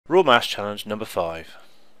Raw Maths Challenge number 5.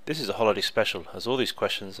 This is a holiday special as all these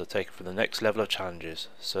questions are taken from the next level of challenges,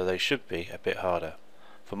 so they should be a bit harder.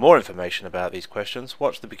 For more information about these questions,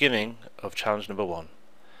 watch the beginning of challenge number 1.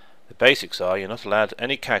 The basics are you're not allowed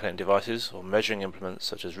any calculating devices or measuring implements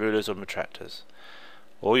such as rulers or protractors.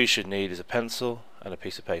 All you should need is a pencil and a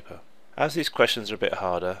piece of paper. As these questions are a bit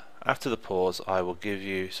harder, after the pause I will give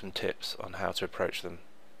you some tips on how to approach them,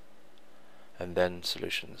 and then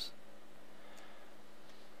solutions.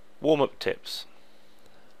 Warm-up tips.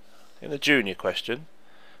 In the junior question,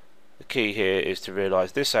 the key here is to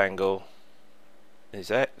realise this angle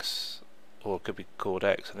is x, or it could be called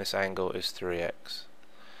x, and this angle is 3x.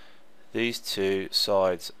 These two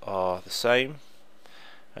sides are the same,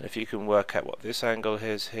 and if you can work out what this angle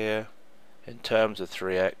is here in terms of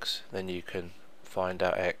 3x, then you can find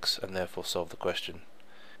out x and therefore solve the question.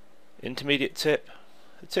 Intermediate tip.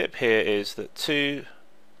 The tip here is that 2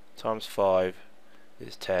 times 5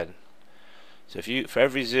 is 10. So if you, for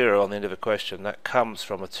every 0 on the end of a question, that comes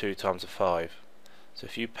from a 2 times a 5. So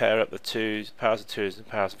if you pair up the powers of 2s and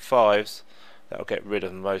powers of 5s, that will get rid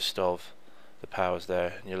of most of the powers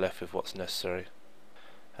there, and you're left with what's necessary.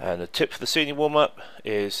 And a tip for the senior warm-up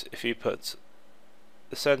is if you put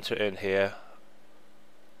the centre in here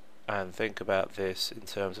and think about this in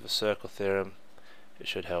terms of a circle theorem, it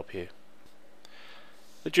should help you.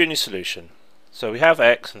 The junior solution. So we have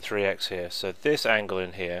x and 3x here, so this angle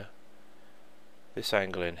in here,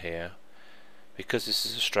 because this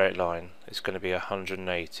is a straight line, is going to be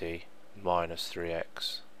 180 minus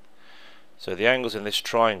 3x. So the angles in this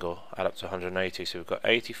triangle add up to 180, so we've got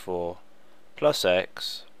 84 plus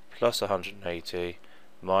x plus 180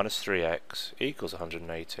 minus 3x equals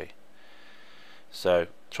 180. So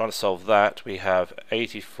trying to solve that, we have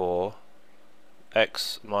 84,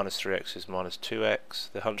 x minus 3x is minus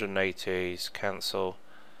 2x, the 180's cancel,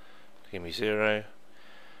 give me 0.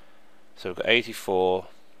 So we've got 84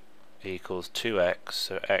 equals 2x,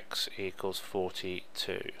 so x equals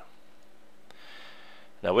 42.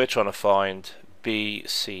 Now we're trying to find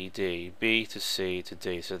BCD, B to C to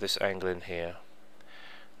D, so this angle in here.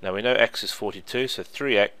 Now we know x is 42, so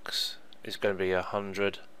 3x is going to be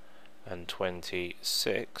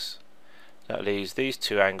 126. That leaves these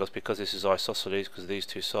two angles, because this is isosceles, because these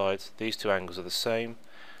two sides, these two angles are the same.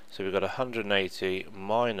 So we've got 180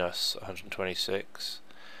 minus 126,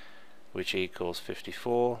 which equals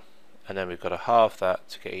 54, and then we've got to halve that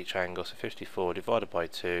to get each angle, so 54 divided by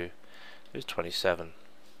 2 is 27.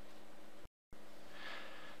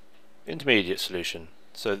 Intermediate solution.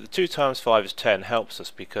 So the 2 times 5 is 10 helps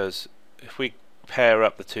us, because if we pair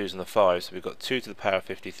up the 2's and the 5's, so we've got 2 to the power of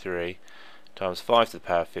 53 times 5 to the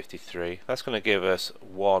power of 53, that's going to give us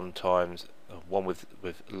 1 times 1 with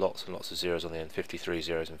lots and lots of zeros on the end, 53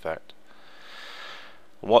 zeros in fact.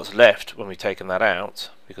 And what's left when we've taken that out,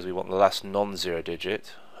 because we want the last non-zero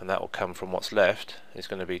digit, and that will come from what's left, is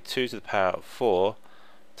going to be 2 to the power of 4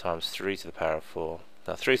 times 3 to the power of 4.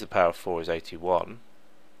 Now 3 to the power of 4 is 81,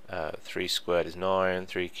 3 squared is 9,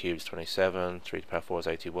 3 cubed is 27, 3 to the power of 4 is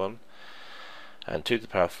 81, and 2 to the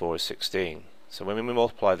power of 4 is 16. So when we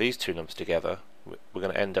multiply these two numbers together, we're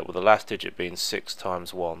going to end up with the last digit being 6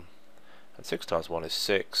 times 1. And 6 times 1 is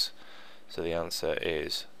 6, so the answer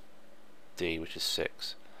is D, which is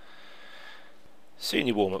 6.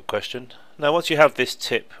 Senior warm-up question. Now once you have this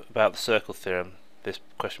tip about the circle theorem, this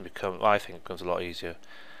question becomes a lot easier.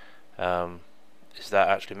 Is that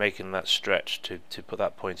actually making that stretch to put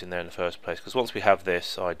that point in there in the first place? Because once we have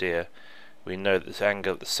this idea, we know that this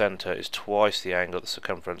angle at the centre is twice the angle at the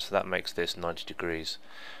circumference, so that makes this 90 degrees.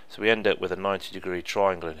 So we end up with a 90-degree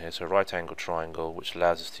triangle in here, so a right-angled triangle, which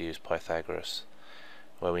allows us to use Pythagoras,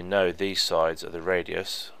 where we know these sides are the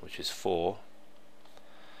radius, which is 4.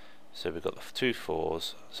 So we've got the two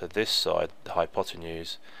 4's, so this side, the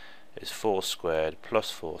hypotenuse, is 4 squared plus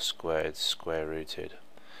 4 squared square rooted.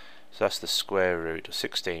 So that's the square root of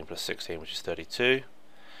 16 plus 16, which is 32.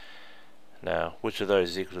 Now, which of those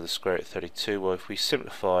is equal to the square root of 32? Well, if we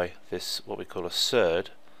simplify this, what we call a surd,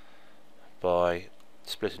 by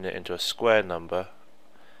splitting it into a square number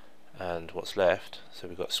and what's left, so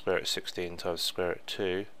we've got square root of 16 times square root of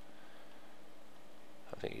 2.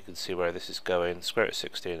 I think you can see where this is going. Square root of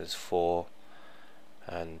 16 is 4,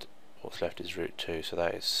 and what's left is root 2, so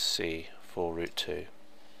that is C, 4 root 2.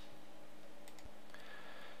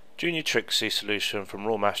 Junior Trixie solution from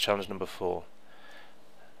Raw Maths Challenge number 4.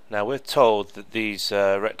 Now we're told that these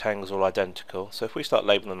rectangles are all identical, so if we start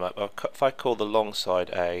labelling them up, if I call the long side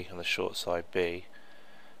A and the short side B,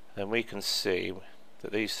 then we can see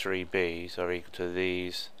that these three B's are equal to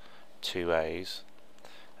these two A's,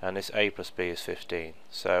 and this A plus B is 15.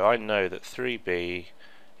 So I know that 3B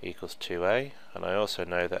equals 2a, and I also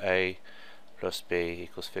know that a plus b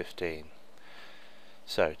equals 15.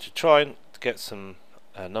 So to try and get some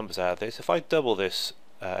numbers out of this, if I double this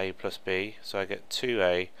a plus b, so I get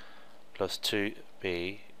 2a plus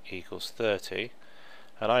 2b equals 30,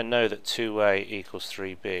 and I know that 2a equals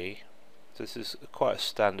 3b. So this is quite a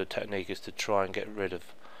standard technique, is to try and get rid of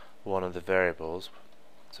one of the variables.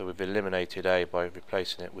 So we've eliminated a by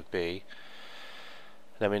replacing it with b.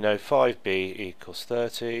 Then we know 5b equals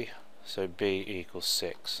 30, so b equals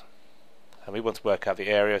 6. And we want to work out the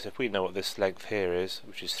area, so if we know what this length here is,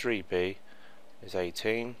 which is 3b, is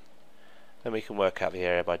 18, then we can work out the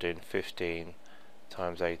area by doing 15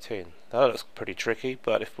 times 18. Now that looks pretty tricky,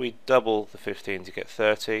 but if we double the 15 to get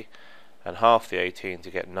 30, and half the 18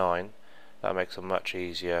 to get 9, that makes a much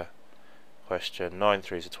easier question. 9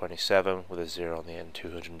 3s are 27, with a 0 on the end,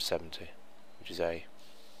 270, which is A.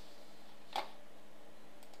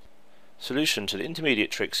 Solution to the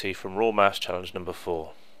intermediate trick C from raw maths challenge number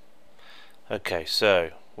 4. Okay,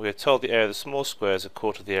 so we are told the area of the small square is a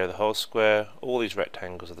quarter of the area of the whole square. All these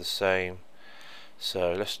rectangles are the same.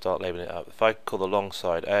 So let's start labeling it up. If I call the long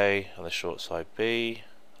side A and the short side B,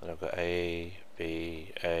 and I've got A,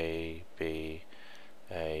 B, A, B,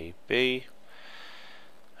 A, B.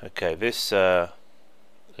 Okay, this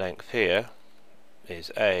length here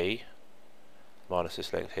is A minus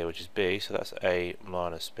this length here, which is B, so that's A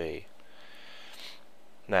minus B.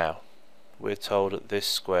 Now, we're told that this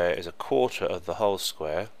square is a quarter of the whole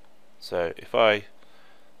square, so if I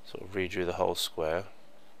sort of redrew the whole square,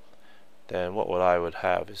 then what I would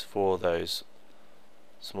have is 4 of those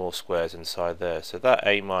small squares inside there. So that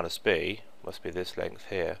A minus B must be this length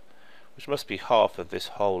here, which must be half of this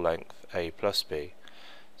whole length A plus B.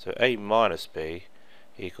 So A minus B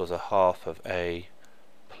equals a half of A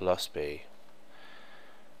plus B.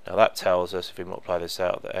 Now that tells us, if we multiply this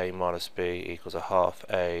out, that A minus B equals a half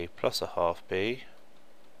A plus a half B.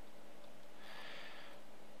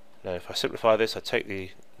 Now if I simplify this, I take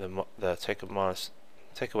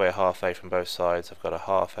take away a half A from both sides. I've got a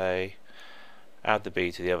half A. Add the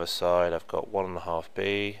B to the other side. I've got 1.5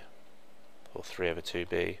 B, or 3 over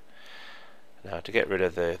 2B. Now to get rid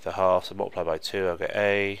of the halves, I multiply by 2. I'll get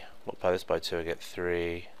A. Multiply this by 2. I get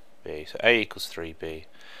 3B. So A equals 3B.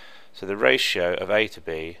 So the ratio of A to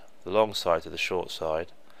B, the long side to the short side,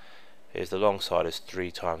 is the long side is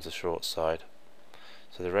 3 times the short side.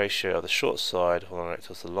 So the ratio of the short side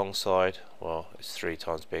to the long side, well, it's 3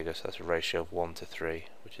 times bigger, so that's a ratio of 1 to 3,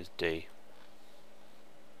 which is D.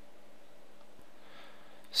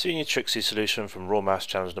 Senior Trick C solution from raw maths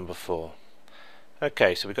challenge number 4.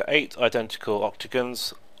 Okay, so we've got 8 identical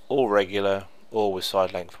octagons, all regular, all with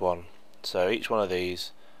side length 1. So each one of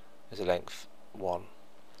these is a length 1.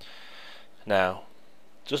 Now,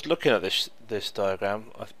 just looking at this diagram,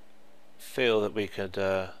 I feel that we could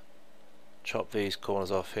chop these corners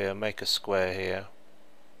off here, make a square here,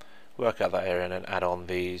 work out that area, and then add on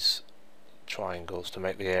these triangles to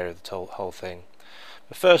make the area of the whole thing.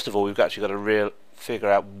 But first of all, we've actually got to figure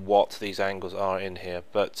out what these angles are in here.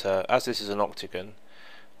 But as this is an octagon,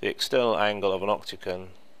 the external angle of an octagon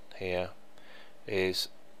here is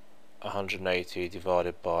 180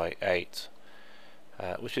 divided by 8.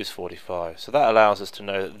 Which is 45. So that allows us to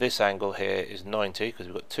know that this angle here is 90, because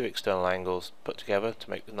we've got 2 external angles put together to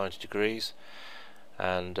make the 90 degrees,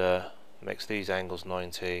 and makes these angles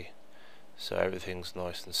 90, so everything's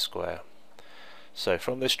nice and square. So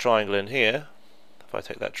from this triangle in here, if I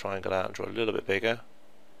take that triangle out and draw a little bit bigger,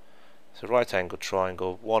 it's a right angled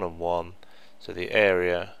triangle, 1 and 1, so the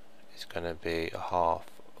area is going to be a half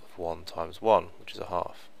of 1 times 1, which is a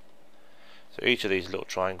half. So each of these little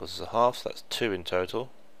triangles is a half, so that's 2 in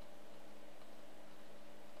total.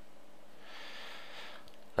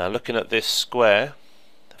 Now looking at this square,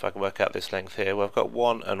 if I can work out this length here, well, I've got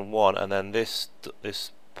 1 and 1, and then this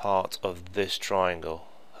part of this triangle.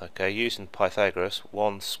 Okay, using Pythagoras,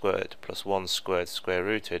 1 squared plus 1 squared square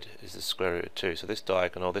rooted is the square root of 2. So this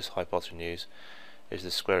diagonal, this hypotenuse, is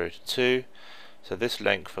the square root of 2. So this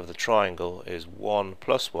length of the triangle is 1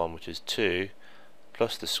 plus 1, which is 2,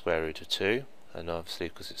 plus the square root of 2, and obviously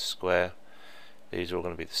because it's square, these are all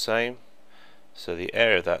going to be the same. So the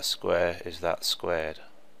area of that square is that squared.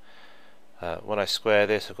 When I square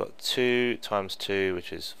this, I've got 2 times 2,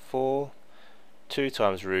 which is 4, 2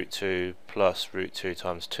 times root 2 plus root 2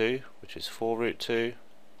 times 2, which is 4 root 2,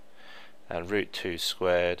 and root 2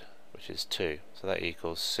 squared, which is 2. So that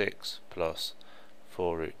equals 6 plus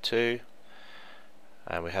 4 root 2,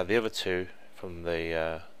 and we have the other 2 from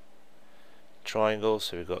the triangle,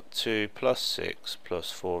 so we've got 2 plus 6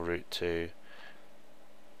 plus 4 root 2.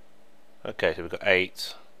 Okay, so we've got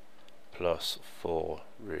 8 plus 4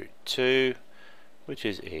 root 2, which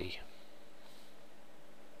is E.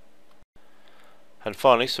 And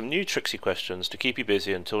finally, some new tricksy questions to keep you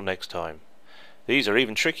busy until next time. These are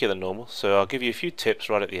even trickier than normal, so I'll give you a few tips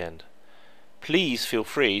right at the end. Please feel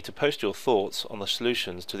free to post your thoughts on the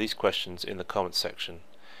solutions to these questions in the comments section.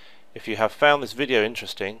 If you have found this video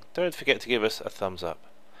interesting, don't forget to give us a thumbs up.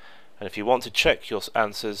 And if you want to check your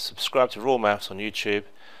answers, subscribe to Raw Maths on YouTube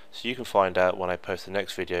so you can find out when I post the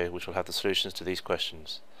next video, which will have the solutions to these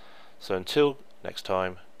questions. So until next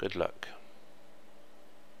time, good luck.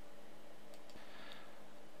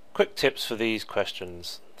 Quick tips for these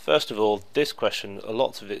questions. First of all, this question, a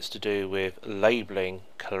lot of it's to do with labelling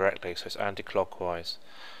correctly, so it's anti-clockwise.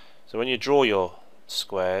 So when you draw your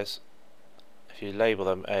squares, if you label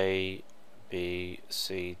them A, B,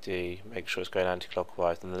 C, D, make sure it's going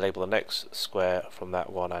anti-clockwise, and then label the next square from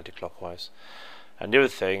that one anti-clockwise. And the other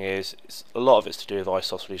thing is, a lot of it's to do with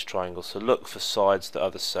isosceles triangles, so look for sides that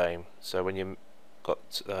are the same. So when you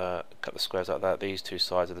cut the squares like that, these two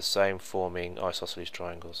sides are the same, forming isosceles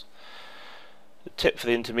triangles. The tip for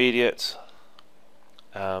the intermediate,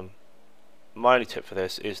 my only tip for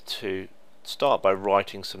this is to start by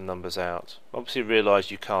writing some numbers out. Obviously realise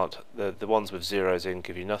you can't, the ones with zeros in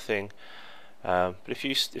give you nothing, but if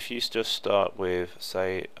you just start with,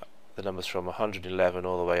 say, the numbers from 111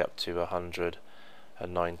 all the way up to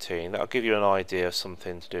 119, that'll give you an idea of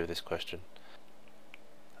something to do with this question.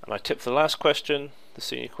 And my tip for the last question, the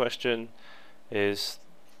senior question, is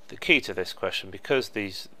the key to this question, because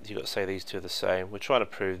you've got to say these two are the same. We're trying to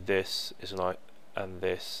prove this is and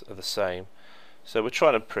this are the same. So we're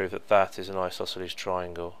trying to prove that that is an isosceles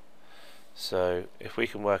triangle. So if we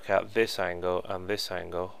can work out this angle and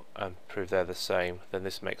prove they're the same, then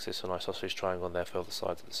this makes this an isosceles triangle, and therefore the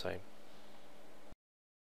sides are the same.